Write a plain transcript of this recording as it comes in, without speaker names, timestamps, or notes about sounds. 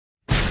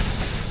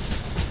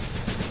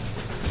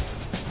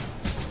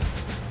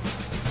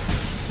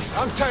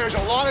I'm telling you,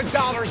 there's a lot of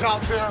dollars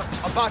out there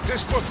about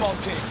this football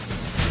team.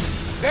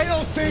 They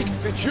don't think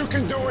that you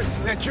can do it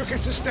and that you can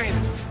sustain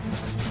it.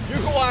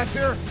 You go out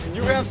there and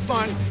you have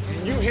fun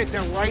and you hit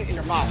them right in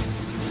the mouth.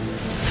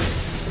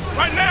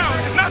 Right now,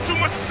 it's not too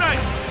much to say.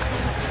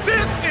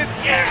 This is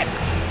it!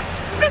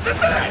 This is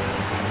it!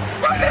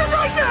 Right here,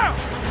 right now!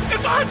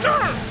 It's our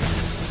turn!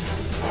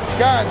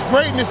 Guys,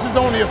 greatness is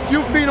only a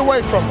few feet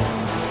away from us.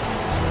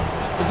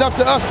 It's up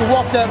to us to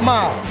walk that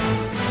mile.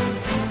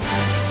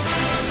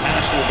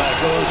 Hasselbeck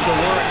goes to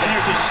work, and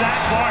there's a sack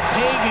for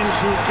Higgins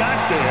who got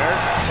there.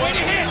 Way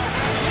to hit!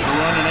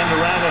 Running end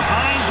around with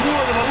Hines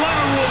Ward with a lot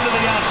of room to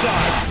the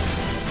outside.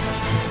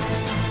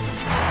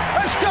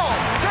 Let's go!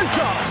 Good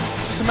job!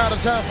 Just a matter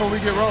of time before we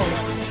get rolling.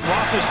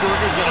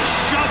 Roethlisberger's going to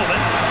shovel it,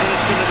 and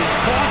it's going to be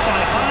caught by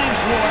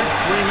Hines Ward.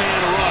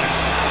 Three-man rush.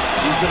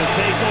 He's going to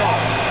take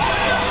off.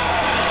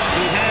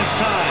 He has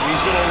time.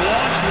 He's going to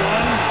launch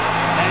one,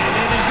 and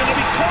it is going to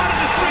be caught at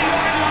the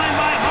 3-yard line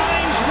by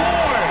Hines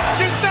Ward.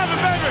 Get 7,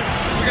 baby!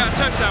 We got a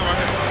touchdown right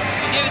here.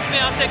 Give it to me.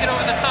 I'll take it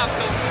over the top,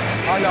 coach.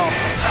 I know.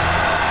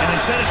 And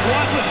instead it's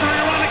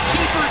Roethlisberger on a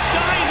keeper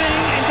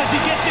diving, and does he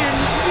get there?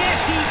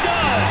 Yes, he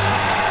does.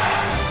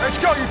 Let's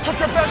go. You took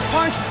your best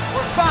punch.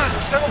 We're fine.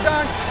 Settle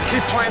down.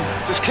 Keep playing.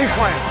 Just keep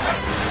playing.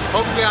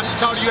 Hopefully I can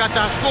talk to you after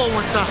I score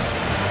one time.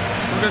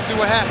 We're going to see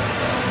what happens.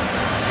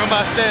 Remember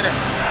I said that.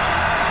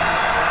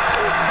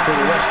 For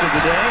the rest of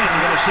the day, and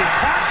you're going to see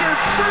Parker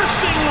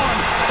bursting one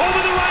over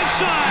the right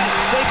side.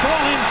 They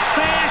call him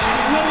Fast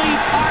Willie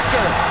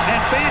Parker. And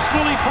Fast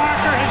Willie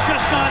Parker has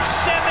just gone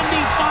 75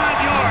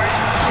 yards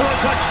for a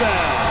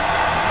touchdown.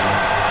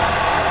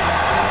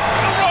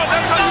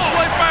 That's how you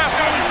play fast,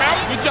 man.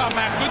 Good job,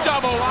 Matt. Good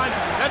job, O-line.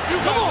 That's you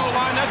guys,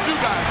 O-line. That's you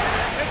guys.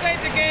 This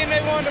ain't the game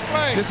they wanted to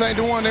play. This ain't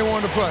the one they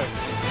wanted to play.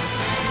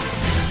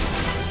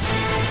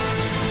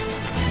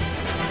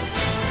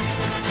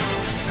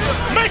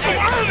 Make them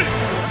earn it!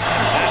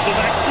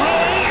 Hasselbeck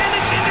throwing, and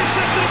it's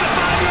intercepted at the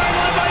 5-yard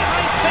line by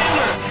Ike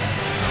Taylor.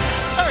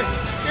 Hey,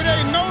 it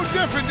ain't no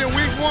different than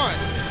week 1.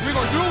 We're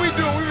going to do what we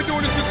do, and we've been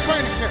doing this since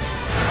training camp.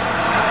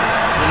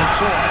 And a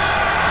toss.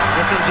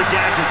 Here comes a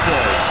gadget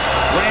play.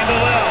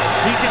 Randall L.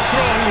 He can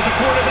throw. He was a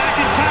quarterback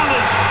in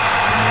college.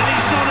 And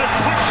he's thrown a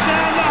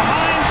touchdown to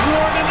Hines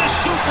Ward in the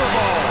Super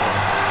Bowl.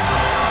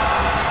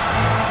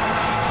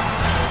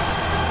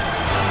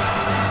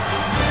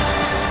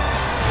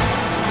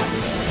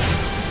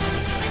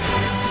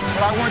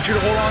 But I want you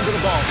to hold on to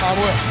the ball. I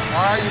will.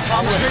 All right? You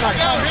promise me? I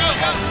promise you.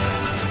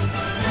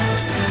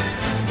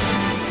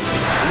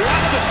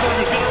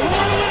 Roethlisberger's going to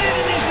roll it in,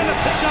 and he's going to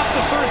pick up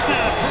the first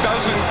down.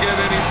 Doesn't get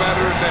any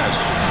better than this.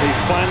 They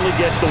finally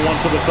get the one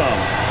for the thumb.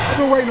 I've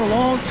been waiting a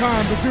long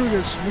time to do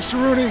this. Mr.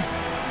 Rooney,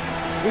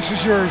 this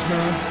is yours,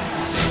 man.